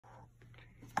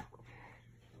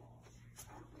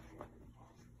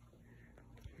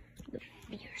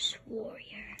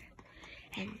Warrior.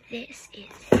 And this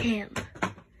is him.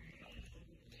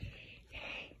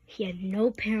 He had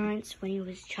no parents when he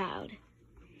was a child.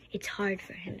 It's hard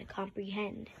for him to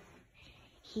comprehend.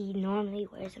 He normally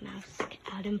wears a mask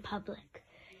out in public.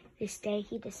 This day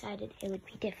he decided it would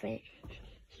be different.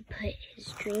 He put his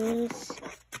dreams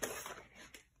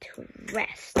to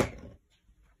rest.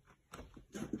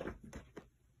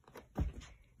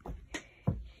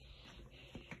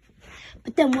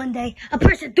 But then one day, a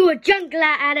person threw a jungler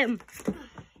at him.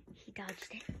 He dodged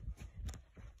it.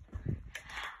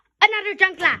 Another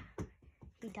jungler.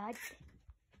 He dodged it.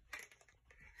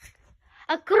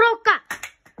 A croca.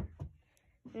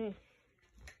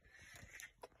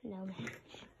 No match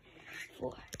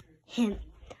for him.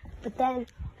 But then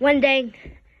one day,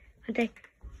 the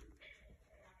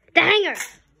hanger.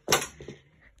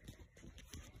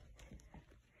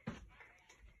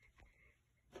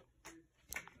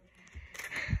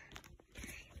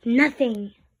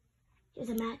 Nothing is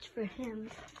a match for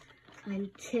him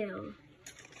until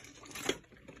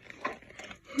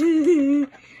the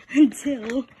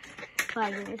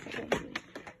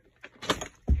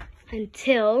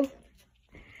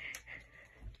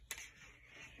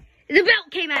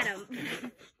belt came at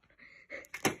him.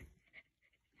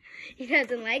 He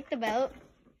doesn't like the belt.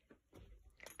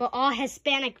 But all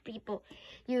Hispanic people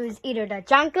use either the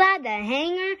chancla, the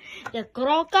hanger, the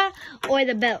croca, or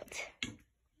the belt.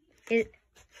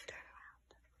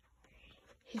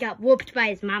 He got whooped by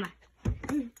his mama.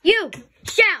 You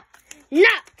shall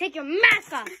not take your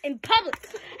mask off in public.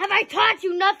 Have I taught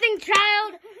you nothing,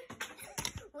 child?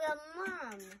 Well,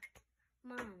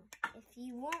 Mom, if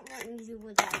you won't let me do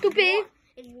what I Stupid. want,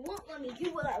 if you won't let me do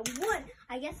what I want,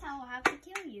 I guess I will have to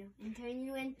kill you and turn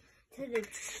you into the.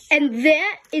 And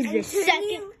that is the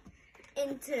second.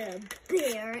 Into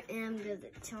bear, and I'm gonna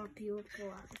chop you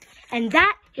apart. And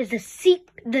that is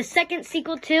the second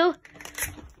sequel to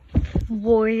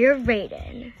Warrior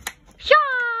Rainden.